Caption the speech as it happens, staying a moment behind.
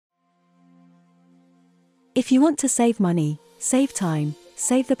If you want to save money, save time,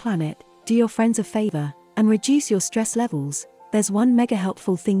 save the planet, do your friends a favor, and reduce your stress levels, there's one mega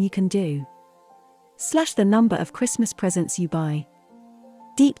helpful thing you can do. Slash the number of Christmas presents you buy.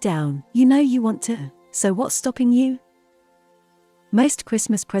 Deep down, you know you want to, so what's stopping you? Most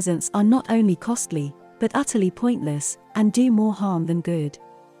Christmas presents are not only costly, but utterly pointless, and do more harm than good.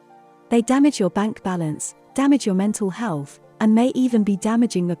 They damage your bank balance, damage your mental health, and may even be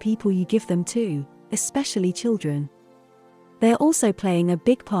damaging the people you give them to, especially children. They are also playing a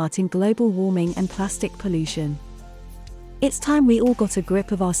big part in global warming and plastic pollution. It's time we all got a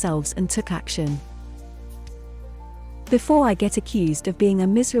grip of ourselves and took action. Before I get accused of being a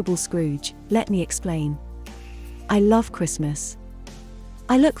miserable Scrooge, let me explain. I love Christmas.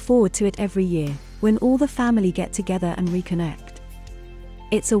 I look forward to it every year, when all the family get together and reconnect.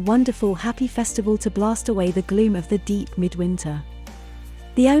 It's a wonderful, happy festival to blast away the gloom of the deep midwinter.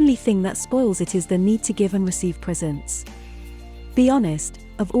 The only thing that spoils it is the need to give and receive presents. Be honest,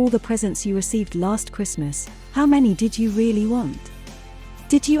 of all the presents you received last Christmas, how many did you really want?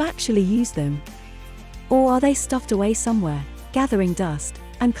 Did you actually use them? Or are they stuffed away somewhere, gathering dust,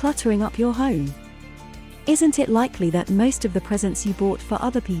 and cluttering up your home? Isn't it likely that most of the presents you bought for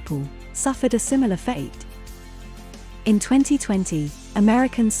other people suffered a similar fate? In 2020,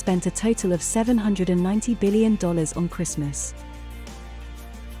 Americans spent a total of $790 billion on Christmas.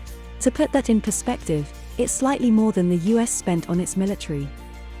 To put that in perspective, it's slightly more than the US spent on its military.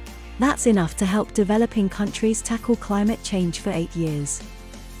 That's enough to help developing countries tackle climate change for 8 years.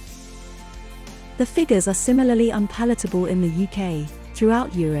 The figures are similarly unpalatable in the UK,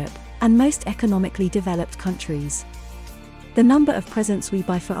 throughout Europe, and most economically developed countries. The number of presents we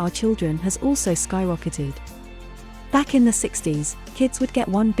buy for our children has also skyrocketed. Back in the 60s, kids would get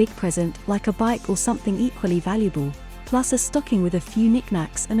one big present, like a bike or something equally valuable, plus a stocking with a few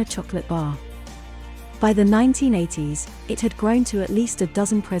knickknacks and a chocolate bar. By the 1980s, it had grown to at least a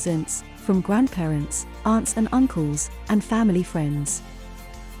dozen presents, from grandparents, aunts and uncles, and family friends.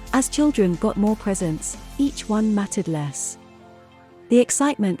 As children got more presents, each one mattered less. The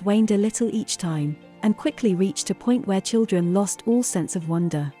excitement waned a little each time, and quickly reached a point where children lost all sense of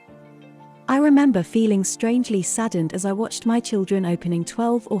wonder. I remember feeling strangely saddened as I watched my children opening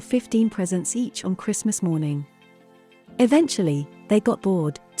 12 or 15 presents each on Christmas morning. Eventually, they got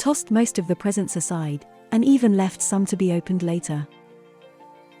bored, tossed most of the presents aside, and even left some to be opened later.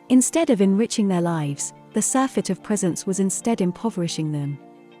 Instead of enriching their lives, the surfeit of presents was instead impoverishing them.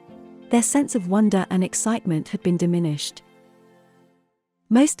 Their sense of wonder and excitement had been diminished.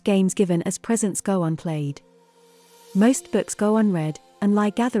 Most games given as presents go unplayed. Most books go unread, and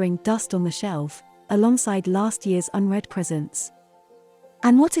lie gathering dust on the shelf, alongside last year's unread presents.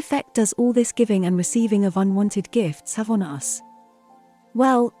 And what effect does all this giving and receiving of unwanted gifts have on us?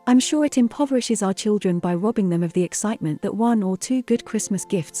 Well, I'm sure it impoverishes our children by robbing them of the excitement that 1 or 2 good Christmas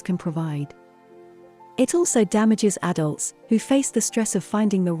gifts can provide. It also damages adults, who face the stress of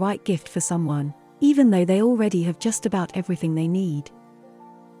finding the right gift for someone, even though they already have just about everything they need.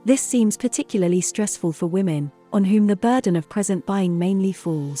 This seems particularly stressful for women, on whom the burden of present buying mainly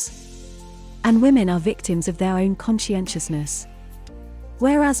falls. And women are victims of their own conscientiousness.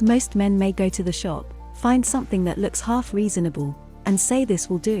 Whereas most men may go to the shop, find something that looks half reasonable, and say this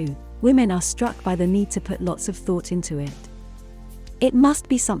will do, women are struck by the need to put lots of thought into it. It must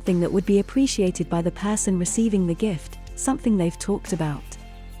be something that would be appreciated by the person receiving the gift, something they've talked about.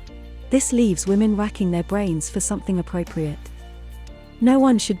 This leaves women racking their brains for something appropriate. No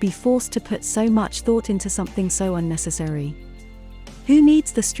one should be forced to put so much thought into something so unnecessary. Who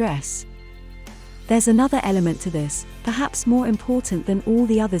needs the stress? There's another element to this, perhaps more important than all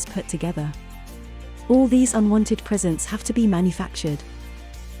the others put together. All these unwanted presents have to be manufactured.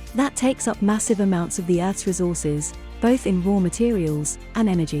 That takes up massive amounts of the Earth's resources, both in raw materials and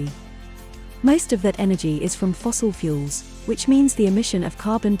energy. Most of that energy is from fossil fuels, which means the emission of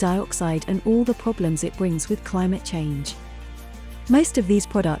carbon dioxide and all the problems it brings with climate change. Most of these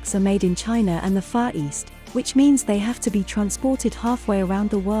products are made in China and the Far East, which means they have to be transported halfway around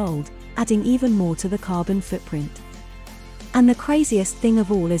the world, adding even more to the carbon footprint. And the craziest thing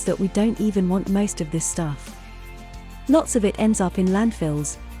of all is that we don't even want most of this stuff. Lots of it ends up in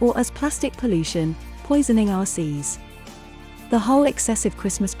landfills, or as plastic pollution, poisoning our seas. The whole excessive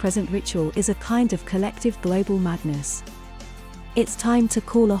Christmas present ritual is a kind of collective global madness. It's time to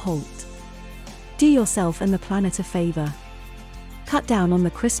call a halt. Do yourself and the planet a favor. Cut down on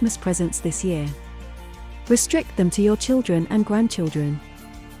the Christmas presents this year. Restrict them to your children and grandchildren.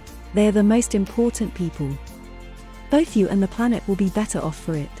 They are the most important people. Both you and the planet will be better off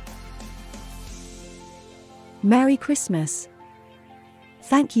for it. Merry Christmas!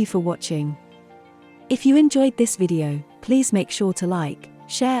 Thank you for watching. If you enjoyed this video, please make sure to like,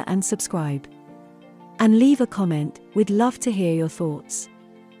 share and subscribe. And leave a comment, we'd love to hear your thoughts.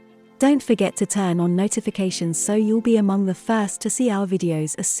 Don't forget to turn on notifications so you'll be among the first to see our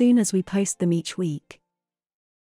videos as soon as we post them each week.